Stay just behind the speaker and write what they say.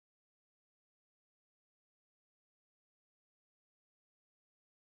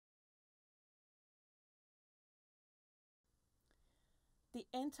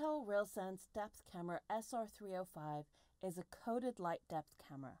The Intel RealSense depth camera SR305 is a coded light depth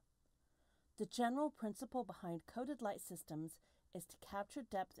camera. The general principle behind coded light systems is to capture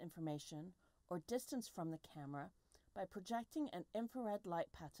depth information or distance from the camera by projecting an infrared light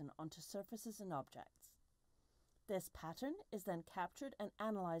pattern onto surfaces and objects. This pattern is then captured and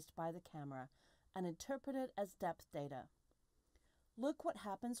analyzed by the camera and interpreted as depth data. Look what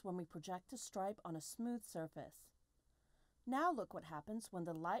happens when we project a stripe on a smooth surface. Now look what happens when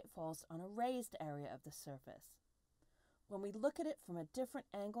the light falls on a raised area of the surface. When we look at it from a different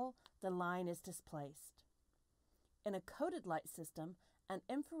angle, the line is displaced. In a coded light system, an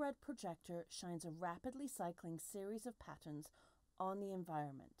infrared projector shines a rapidly cycling series of patterns on the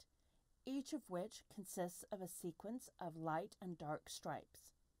environment, each of which consists of a sequence of light and dark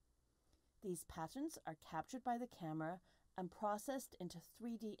stripes. These patterns are captured by the camera and processed into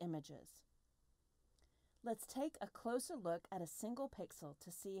 3D images. Let's take a closer look at a single pixel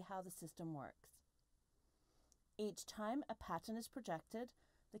to see how the system works. Each time a pattern is projected,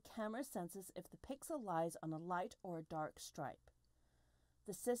 the camera senses if the pixel lies on a light or a dark stripe.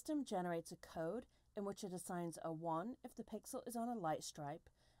 The system generates a code in which it assigns a 1 if the pixel is on a light stripe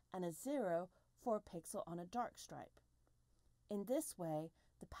and a 0 for a pixel on a dark stripe. In this way,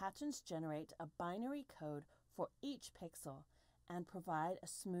 the patterns generate a binary code for each pixel and provide a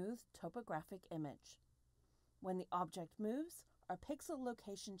smooth topographic image. When the object moves, our pixel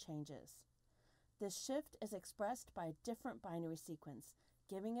location changes. This shift is expressed by a different binary sequence,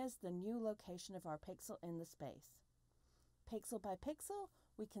 giving us the new location of our pixel in the space. Pixel by pixel,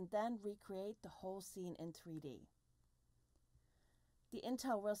 we can then recreate the whole scene in 3D. The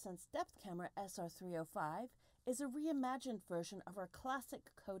Intel RealSense depth camera SR305 is a reimagined version of our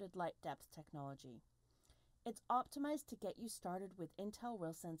classic coded light depth technology. It's optimized to get you started with Intel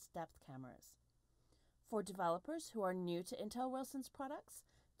RealSense depth cameras. For developers who are new to Intel RealSense products,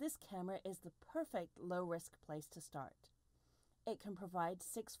 this camera is the perfect low-risk place to start. It can provide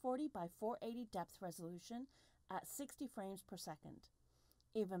 640 by 480 depth resolution at 60 frames per second.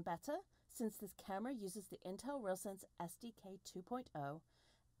 Even better, since this camera uses the Intel RealSense SDK 2.0,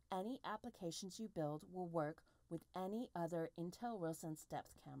 any applications you build will work with any other Intel RealSense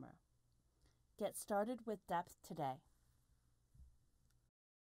depth camera. Get started with depth today.